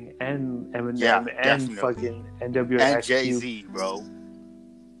Dre and Eminem and fucking NWA and Jay-Z, bro.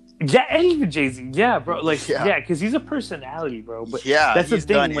 Yeah, and even Jay-Z. Yeah, bro. Like because he's a personality, bro. But that's he's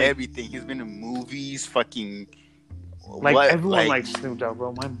the thing. Done like, everything. He's been in movies, fucking. Like everyone likes Snoop Dogg,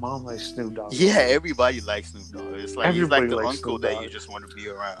 bro. My mom likes Snoop Dogg. Yeah, everybody likes Snoop Dogg. It's like everybody he's like the uncle that you just want to be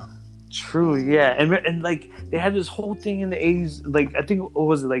around. True, yeah, and like they had this whole thing in the 80s. Like I think what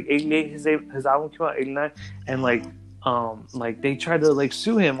was it, like 88? His album came out 89, and like they tried to like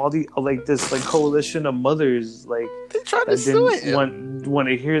sue him. All the like this like coalition of mothers like they tried to sue him. Want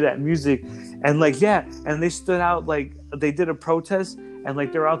to hear that music, and like and they stood out, like they did a protest. And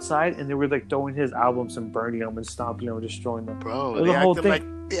like they're outside, and they were like throwing his albums and burning them and stomping them and destroying them. Bro,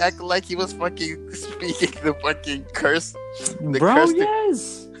 they acted like he was fucking speaking the fucking curse.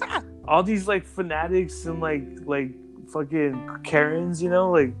 Yes. All these like fanatics and like fucking Karens, you know,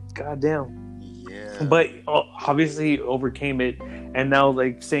 like goddamn. Yeah. But obviously he overcame it, and now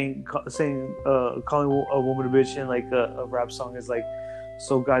like saying calling a woman a bitch in like a rap song is like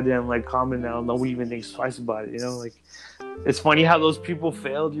so goddamn like common now. Nobody even thinks twice about it, you know, like. It's funny how those people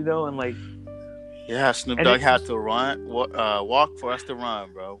failed, you know, and like. Yeah, Snoop Dogg had to walk for us to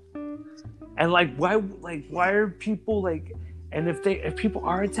run, bro. And like, why are people like? And if people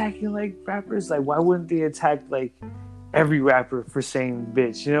are attacking like rappers, like, why wouldn't they attack like every rapper for saying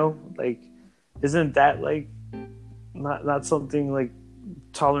bitch? You know, like, isn't that like not something like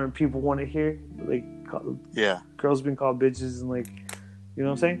tolerant people want to hear? Like, girls being called bitches and like, you know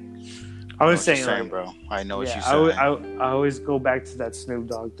what I'm saying? I was saying, like, bro. I know what you're saying. I always go back to that Snoop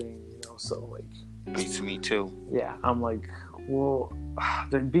Dogg thing, you know. So like, beats me too. Yeah, I'm like, well,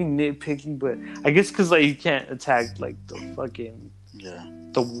 they're being nitpicky, but I guess because like you can't attack like the fucking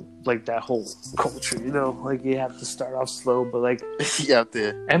the like that whole culture, you know. Like you have to start off slow, but like you have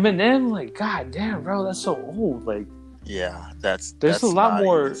to. Eminem, like, god damn, bro, that's so old. Like, there's a lot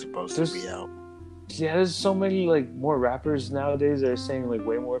more supposed to be out. Yeah, there's so many like more rappers nowadays that are saying like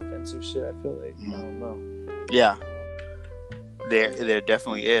way more offensive shit. I feel like I don't know. Yeah, there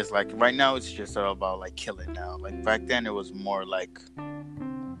definitely is. Like right now, it's just all about like killing now. Like back then, it was more like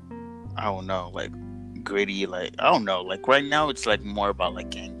I don't know, like gritty. Like I don't know. Like right now, it's like more about like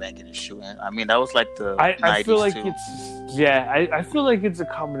gangbanging and shooting. I mean, that was like the 90s I feel like too. I feel like it's a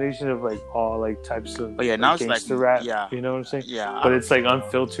combination of like all like types of now it's like rap. You know what I'm saying? Yeah, but it's like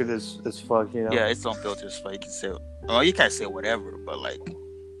unfiltered as fuck. You know? Yeah, it's unfiltered as fuck. You can say, well, you can't say whatever, but like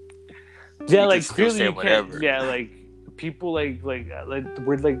like clearly you can't. Yeah, like people like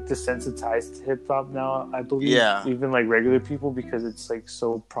we're like desensitized to hip hop now. I believe. Yeah. Even like regular people, because it's like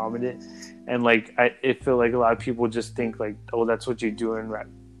so prominent, and like I feel like a lot of people just think like, oh, that's what you do in rap.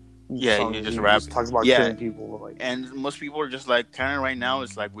 Yeah, songs. you just rap. Just talk about killing people. Like, and most people are just like, kind of right now,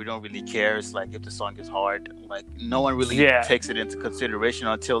 it's like we don't really care. It's like if the song is hard, like no one really takes it into consideration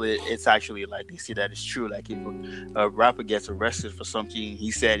until it's actually like they see that it's true. Like if a rapper gets arrested for something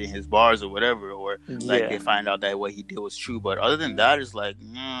he said in his bars or whatever, or like they find out that what he did was true. But other than that, it's like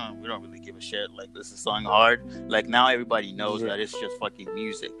we don't really give a shit. Like this is song hard. Like now everybody knows that it's just fucking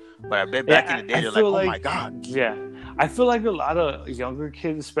music. But I bet back in the day, they're like, oh my god. Yeah, I feel like a lot of younger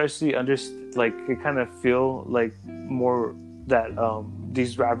kids, especially, can kind of feel like more that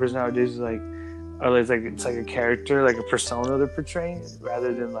these rappers nowadays it's like a character, like a persona they're portraying,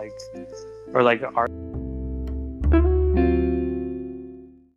 rather than like, or like an art.